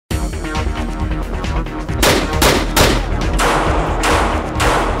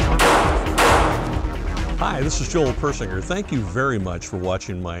Hi, this is Joel Persinger. Thank you very much for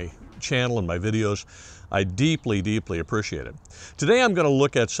watching my channel and my videos. I deeply, deeply appreciate it. Today I'm going to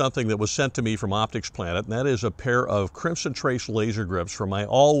look at something that was sent to me from OpticsPlanet, and that is a pair of Crimson Trace Lasergrips for my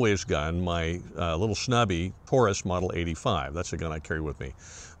always gun, my little snubby Taurus Model 85. That's the gun I carry with me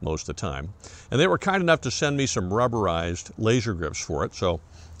most of the time. And they were kind enough to send me some rubberized laser grips for it, so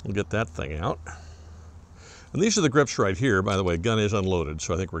we'll get that thing out. And these are the grips right here. By the way, gun is unloaded,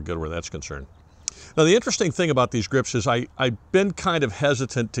 so I think we're good where that's concerned. Now, the interesting thing about these grips is I've been kind of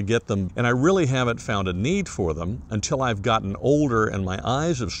hesitant to get them, and I really haven't found a need for them until I've gotten older and my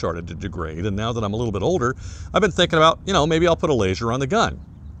eyes have started to degrade. And now that I'm a little bit older, I've been thinking about, maybe I'll put a laser on the gun.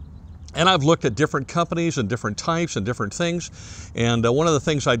 And I've looked at different companies and different types and different things. And one of the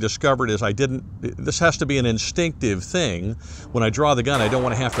things I discovered is this has to be an instinctive thing. When I draw the gun, I don't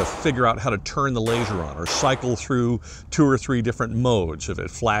want to have to figure out how to turn the laser on or cycle through 2 or 3 different modes. If it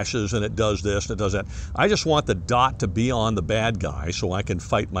flashes and it does this and it does that. I just want the dot to be on the bad guy so I can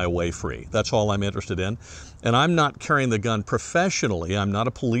fight my way free. That's all I'm interested in. And I'm not carrying the gun professionally. I'm not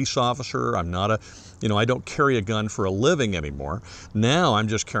a police officer. I'm not I don't carry a gun for a living anymore. Now I'm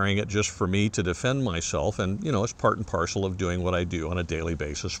just carrying it just for me to defend myself, and it's part and parcel of doing what I do on a daily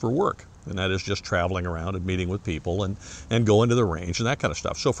basis for work. And that is just traveling around and meeting with people and going to the range and that kind of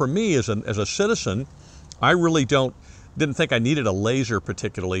stuff. So for me as a citizen, I really didn't think I needed a laser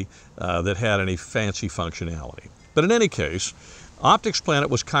particularly that had any fancy functionality. But in any case, OpticsPlanet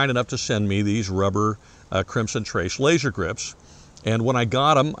was kind enough to send me these rubber Crimson Trace laser grips. And when I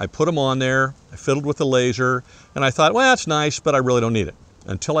got them, I put them on there, I fiddled with the laser, and I thought, well, that's nice, but I really don't need it.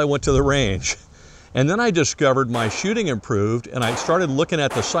 Until I went to the range. And then I discovered my shooting improved, and I started looking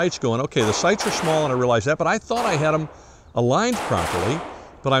at the sights going, okay, the sights are small, and I realized that, but I thought I had them aligned properly,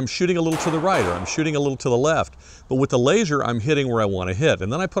 but I'm shooting a little to the right, or I'm shooting a little to the left. But with the laser, I'm hitting where I want to hit.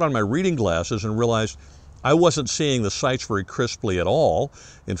 And then I put on my reading glasses and realized I wasn't seeing the sights very crisply at all.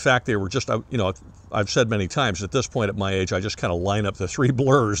 In fact, they were just, I've said many times, at this point at my age, I just kind of line up the 3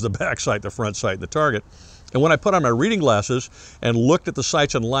 blurs, the back sight, the front sight, and the target. And when I put on my reading glasses and looked at the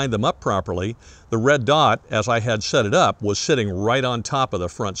sights and lined them up properly, the red dot, as I had set it up, was sitting right on top of the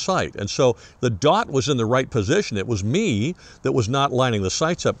front sight. And so the dot was in the right position. It was me that was not lining the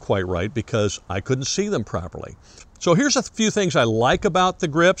sights up quite right because I couldn't see them properly. So here's a few things I like about the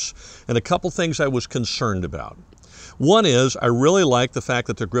grips and a couple things I was concerned about. One is I really like the fact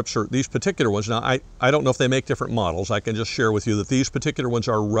that the grips are, these particular ones, now I don't know if they make different models. I can just share with you that these particular ones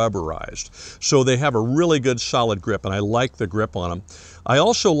are rubberized. So they have a really good solid grip, and I like the grip on them. I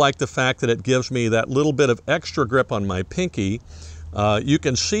also like the fact that it gives me that little bit of extra grip on my pinky. You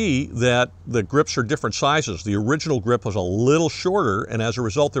can see that the grips are different sizes. The original grip was a little shorter, and as a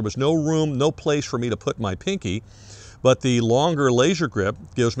result there was no room, no place for me to put my pinky. But the longer laser grip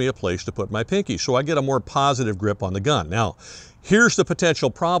gives me a place to put my pinky. So I get a more positive grip on the gun. Now, here's the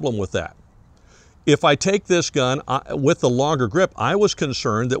potential problem with that. If I take this gun with the longer grip, I was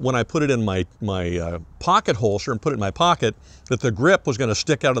concerned that when I put it in my pocket holster and put it in my pocket, that the grip was going to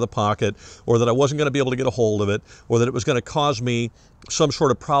stick out of the pocket, or that I wasn't going to be able to get a hold of it, or that it was going to cause me some sort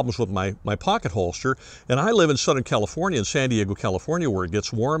of problems with my pocket holster. And I live in Southern California, in San Diego, California, where it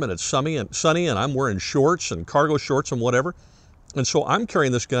gets warm and it's sunny, and I'm wearing shorts and cargo shorts and whatever. And so I'm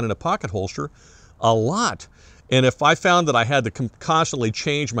carrying this gun in a pocket holster a lot. And if I found that I had to constantly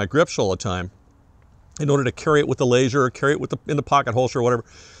change my grips all the time, in order to carry it with the laser or carry it in the pocket holster or whatever,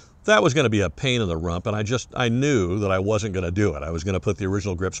 that was going to be a pain in the rump, and I knew that I wasn't going to do it. I was going to put the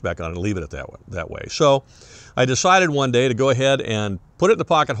original grips back on and leave it that way. So I decided one day to go ahead and put it in the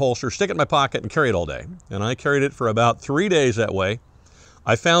pocket holster, stick it in my pocket, and carry it all day. And I carried it for about 3 days that way.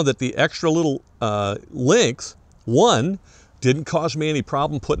 I found that the extra little length, one, didn't cause me any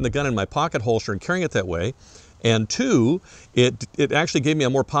problem putting the gun in my pocket holster and carrying it that way. And 2, it actually gave me a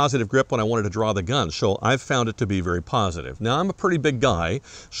more positive grip when I wanted to draw the gun. So I've found it to be very positive. Now, I'm a pretty big guy,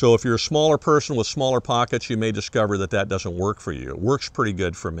 so if you're a smaller person with smaller pockets, you may discover that that doesn't work for you. It works pretty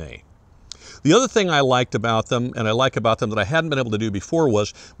good for me. The other thing I liked about them, and I like about them that I hadn't been able to do before,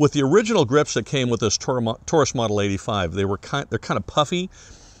 was with the original grips that came with this Taurus Model 85, they're kind of puffy.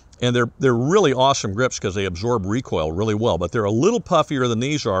 And they're really awesome grips because they absorb recoil really well, but they're a little puffier than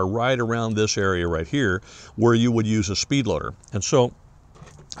these are right around this area right here where you would use a speed loader. And so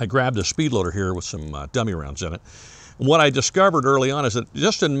I grabbed a speed loader here with some dummy rounds in it. And what I discovered early on is that it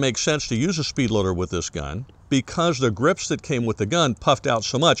just didn't make sense to use a speed loader with this gun because the grips that came with the gun puffed out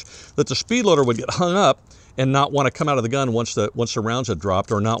so much that the speed loader would get hung up and not want to come out of the gun once the rounds had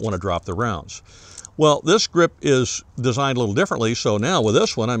dropped, or not want to drop the rounds. Well, this grip is designed a little differently, so now with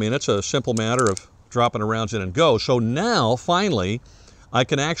this one, I mean, it's a simple matter of dropping the rounds in and go. So now, finally, I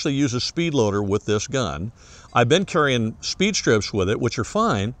can actually use a speed loader with this gun. I've been carrying speed strips with it, which are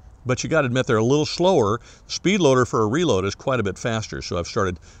fine, but you got to admit they're a little slower. Speed loader for a reload is quite a bit faster, so I've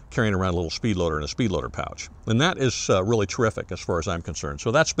started carrying around a little speed loader in a speed loader pouch. And that is really terrific as far as I'm concerned.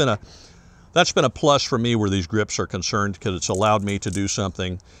 So that's been a plus for me where these grips are concerned, because it's allowed me to do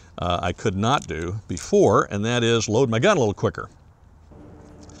something I could not do before, and that is load my gun a little quicker.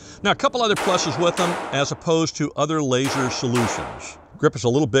 Now, a couple other pluses with them as opposed to other laser solutions. Grip is a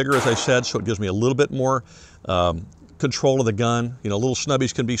little bigger, as I said, so it gives me a little bit more control of the gun. You know, little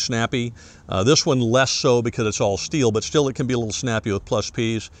snubbies can be snappy. This one less so because it's all steel, but still it can be a little snappy with plus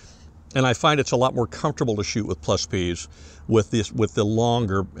Ps. And I find it's a lot more comfortable to shoot with plus Ps with the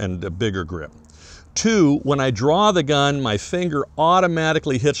longer and bigger grip. Two, when I draw the gun, my finger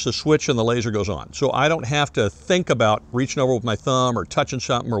automatically hits the switch and the laser goes on. So I don't have to think about reaching over with my thumb or touching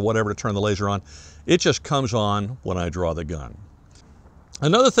something or whatever to turn the laser on. It just comes on when I draw the gun.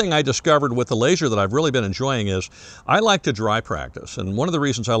 Another thing I discovered with the laser that I've really been enjoying is I like to dry practice. And one of the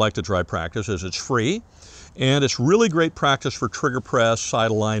reasons I like to dry practice is it's free, and it's really great practice for trigger press,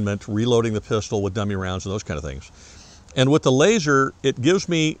 sight alignment, reloading the pistol with dummy rounds and those kind of things. And with the laser, it gives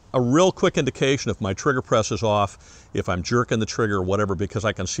me a real quick indication if my trigger press is off, if I'm jerking the trigger or whatever, because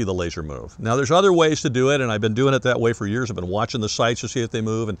I can see the laser move. Now, there's other ways to do it, and I've been doing it that way for years. I've been watching the sights to see if they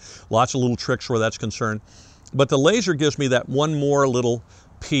move, and lots of little tricks where that's concerned. But the laser gives me that one more little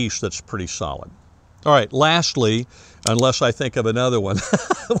piece that's pretty solid. All right, lastly, unless I think of another one,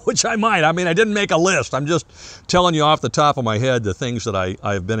 which I might. I mean, I didn't make a list. I'm just telling you off the top of my head the things that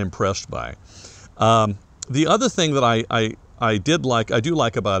I've been impressed by. The other thing that I do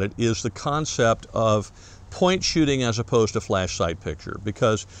like about it is the concept of point shooting as opposed to flash sight picture,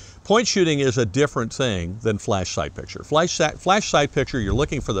 because point shooting is a different thing than flash sight picture. Flash sight picture, you're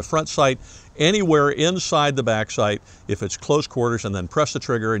looking for the front sight anywhere inside the back sight if it's close quarters, and then press the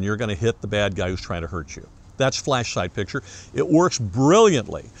trigger and you're going to hit the bad guy who's trying to hurt you. That's flash sight picture. It works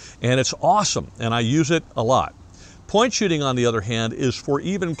brilliantly and it's awesome, and I use it a lot. Point shooting, on the other hand, is for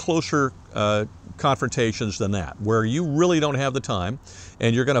even closer confrontations than that, where you really don't have the time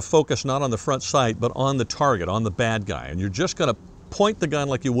and you're going to focus not on the front sight but on the target, on the bad guy, and you're just going to point the gun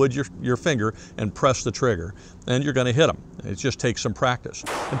like you would your finger and press the trigger, and you're going to hit them. It just takes some practice.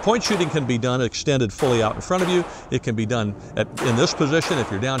 And point shooting can be done extended fully out in front of you. It can be done in this position if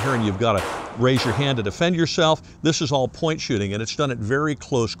you're down here and you've got to raise your hand to defend yourself. This is all point shooting, and it's done at very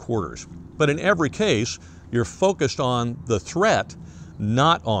close quarters. But in every case, you're focused on the threat,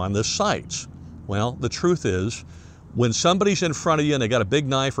 not on the sights. Well, the truth is, when somebody's in front of you and they got a big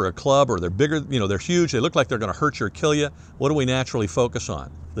knife or a club, or they're bigger, you know, they're huge, they look like they're going to hurt you or kill you, what do we naturally focus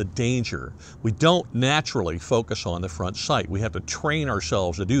on? The danger. We don't naturally focus on the front sight. We have to train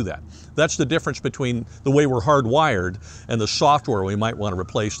ourselves to do that. That's the difference between the way we're hardwired and the software we might want to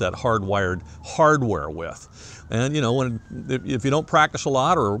replace that hardwired hardware with. And you know, if you don't practice a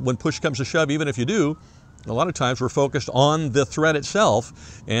lot, or when push comes to shove, even if you do, a lot of times we're focused on the threat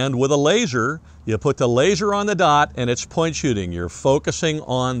itself, and with a laser, you put the laser on the dot and it's point shooting. You're focusing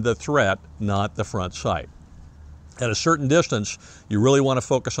on the threat, not the front sight. At a certain distance, you really want to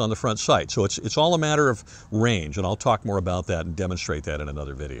focus on the front sight. So it's all a matter of range, and I'll talk more about that and demonstrate that in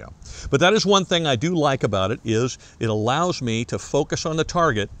another video. But that is one thing I do like about it, is it allows me to focus on the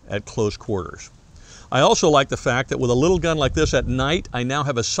target at close quarters. I also like the fact that with a little gun like this at night, I now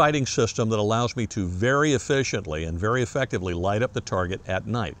have a sighting system that allows me to very efficiently and very effectively light up the target at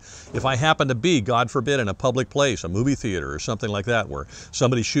night. If I happen to be, God forbid, in a public place, a movie theater or something like that, where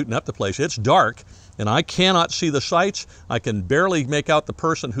somebody's shooting up the place, it's dark, and I cannot see the sights, I can barely make out the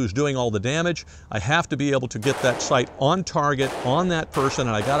person who's doing all the damage, I have to be able to get that sight on target, on that person,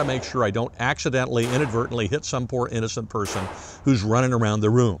 and I got to make sure I don't accidentally, inadvertently hit some poor innocent person who's running around the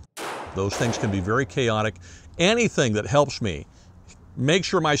room. Those things can be very chaotic. Anything that helps me make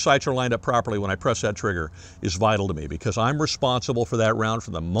sure my sights are lined up properly when I press that trigger is vital to me, because I'm responsible for that round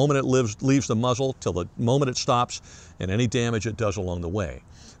from the moment it leaves the muzzle till the moment it stops, and any damage it does along the way.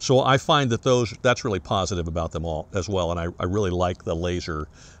 So I find that that's really positive about them all as well, and I really like the laser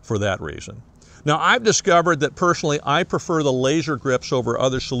for that reason. Now, I've discovered that personally I prefer the laser grips over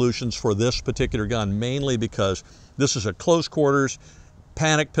other solutions for this particular gun, mainly because this is a close quarters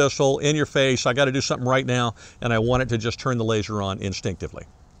panic pistol, in your face, I got to do something right now, and I want it to just turn the laser on instinctively.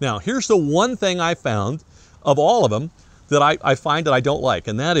 Now, here's the one thing I found of all of them that I find that I don't like,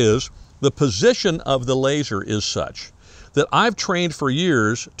 and that is the position of the laser is such that I've trained for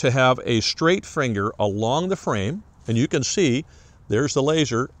years to have a straight finger along the frame, and you can see there's the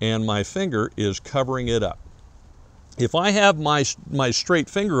laser and my finger is covering it up. If I have my straight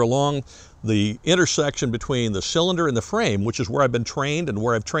finger along the intersection between the cylinder and the frame, which is where I've been trained and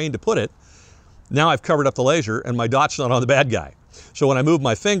where I've trained to put it, now I've covered up the laser and my dot's not on the bad guy. So when I move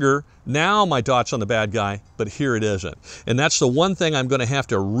my finger, now my dot's on the bad guy, but here it isn't. And that's the one thing I'm going to have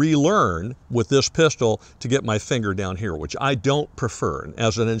to relearn with this pistol to get my finger down here, which I don't prefer.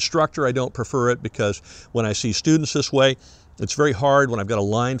 As an instructor, I don't prefer it because when I see students this way, it's very hard when I've got a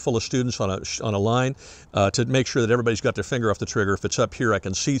line full of students on a line to make sure that everybody's got their finger off the trigger. If it's up here, I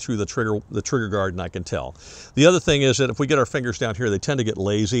can see through the trigger guard and I can tell. The other thing is that if we get our fingers down here, they tend to get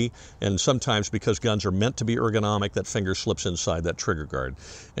lazy, and sometimes because guns are meant to be ergonomic, that finger slips inside that trigger guard,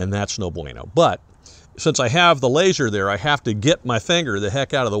 and that's no bueno. But since I have the laser there, I have to get my finger the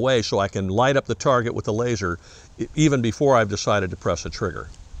heck out of the way so I can light up the target with the laser even before I've decided to press the trigger.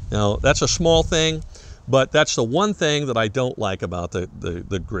 Now, that's a small thing, but that's the one thing that I don't like about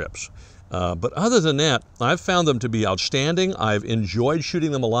the grips. But other than that, I've found them to be outstanding. I've enjoyed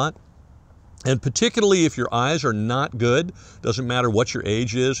shooting them a lot. And particularly if your eyes are not good, doesn't matter what your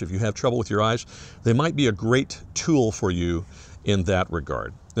age is, if you have trouble with your eyes, they might be a great tool for you in that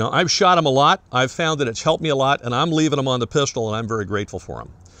regard. Now, I've shot them a lot. I've found that it's helped me a lot, and I'm leaving them on the pistol, and I'm very grateful for them.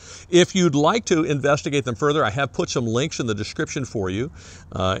 If you'd like to investigate them further, I have put some links in the description for you,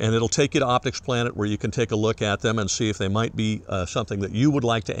 and it'll take you to OpticsPlanet where you can take a look at them and see if they might be something that you would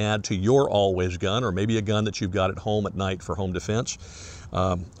like to add to your always gun, or maybe a gun that you've got at home at night for home defense.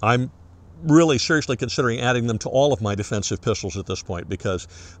 I'm really seriously considering adding them to all of my defensive pistols at this point because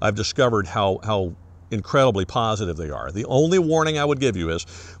I've discovered how incredibly positive they are. The only warning I would give you is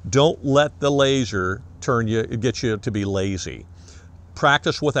don't let the laser get you to be lazy.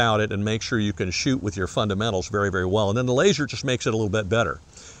 Practice without it and make sure you can shoot with your fundamentals very, very well. And then the laser just makes it a little bit better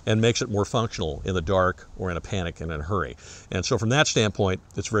and makes it more functional in the dark or in a panic and in a hurry. And so from that standpoint,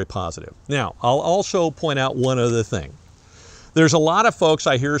 it's very positive. Now, I'll also point out one other thing. There's a lot of folks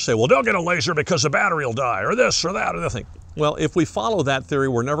I hear say, well, don't get a laser because the battery will die, or this or that or the thing. Well, if we follow that theory,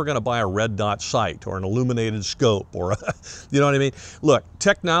 we're never going to buy a red dot sight or an illuminated scope or, you know what I mean? Look,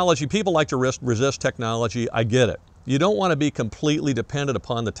 technology, people like to resist technology. I get it. You don't want to be completely dependent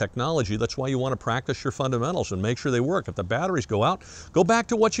upon the technology. That's why you want to practice your fundamentals and make sure they work. If the batteries go out, go back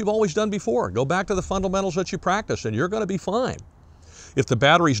to what you've always done before. Go back to the fundamentals that you practiced and you're going to be fine. If the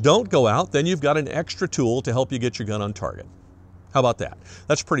batteries don't go out, then you've got an extra tool to help you get your gun on target. How about that?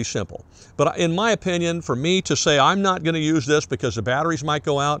 That's pretty simple. But in my opinion, for me to say I'm not going to use this because the batteries might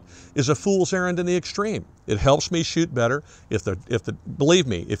go out is a fool's errand in the extreme. It helps me shoot better. Believe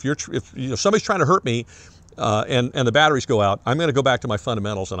me, if somebody's trying to hurt me and the batteries go out, I'm going to go back to my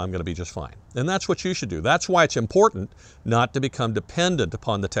fundamentals and I'm going to be just fine. And that's what you should do. That's why it's important not to become dependent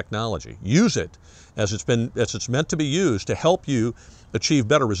upon the technology. Use it as it's meant to be used to help you achieve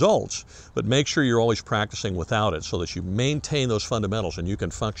better results, but make sure you're always practicing without it so that you maintain those fundamentals and you can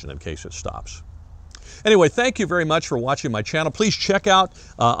function in case it stops. Anyway, thank you very much for watching my channel. Please check out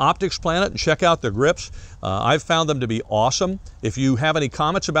OpticsPlanet and check out their grips. I've found them to be awesome. If you have any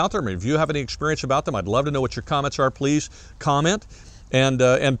comments about them, or if you have any experience about them, I'd love to know what your comments are. Please comment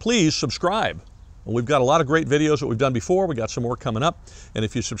and please subscribe. We've got a lot of great videos that we've done before. We've got some more coming up. And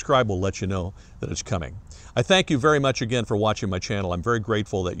if you subscribe, we'll let you know that it's coming. I thank you very much again for watching my channel. I'm very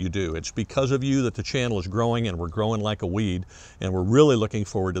grateful that you do. It's because of you that the channel is growing, and we're growing like a weed. And we're really looking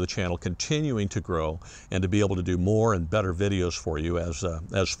forward to the channel continuing to grow and to be able to do more and better videos for you as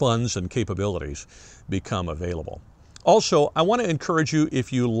funds and capabilities become available. Also, I want to encourage you,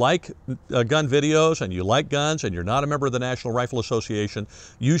 if you like gun videos and you like guns and you're not a member of the National Rifle Association,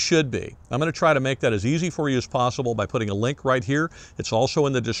 you should be. I'm going to try to make that as easy for you as possible by putting a link right here. It's also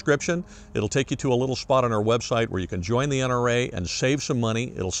in the description. It'll take you to a little spot on our website where you can join the NRA and save some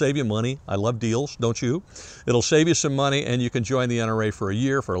money. It'll save you money. I love deals, don't you? It'll save you some money, and you can join the NRA for a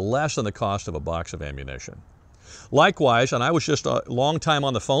year for less than the cost of a box of ammunition. Likewise, and I was just a long time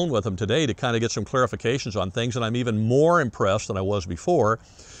on the phone with them today to kind of get some clarifications on things, and I'm even more impressed than I was before.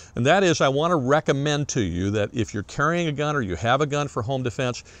 And that is, I want to recommend to you that if you're carrying a gun or you have a gun for home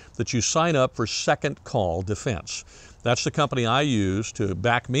defense, that you sign up for Second Call Defense. That's the company I use to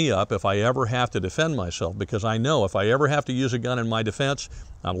back me up if I ever have to defend myself, because I know if I ever have to use a gun in my defense,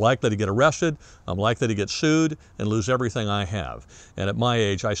 I'm likely to get arrested, I'm likely to get sued, and lose everything I have. And at my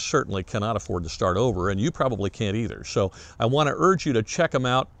age, I certainly cannot afford to start over, and you probably can't either. So I want to urge you to check them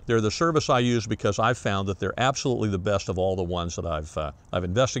out. They're the service I use because I've found that they're absolutely the best of all the ones that I've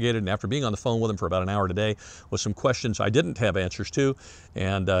investigated. And after being on the phone with them for about an hour today with some questions I didn't have answers to,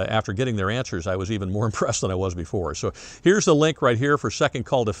 and after getting their answers, I was even more impressed than I was before. So So here's the link right here for Second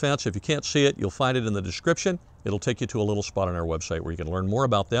Call Defense. If you can't see it, you'll find it in the description. It'll take you to a little spot on our website where you can learn more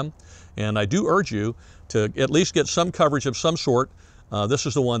about them. And I do urge you to at least get some coverage of some sort. This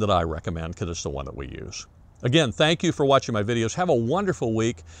is the one that I recommend because it's the one that we use. Again, thank you for watching my videos. Have a wonderful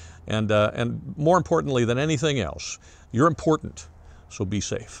week. And more importantly than anything else, you're important, so be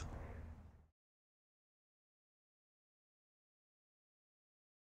safe.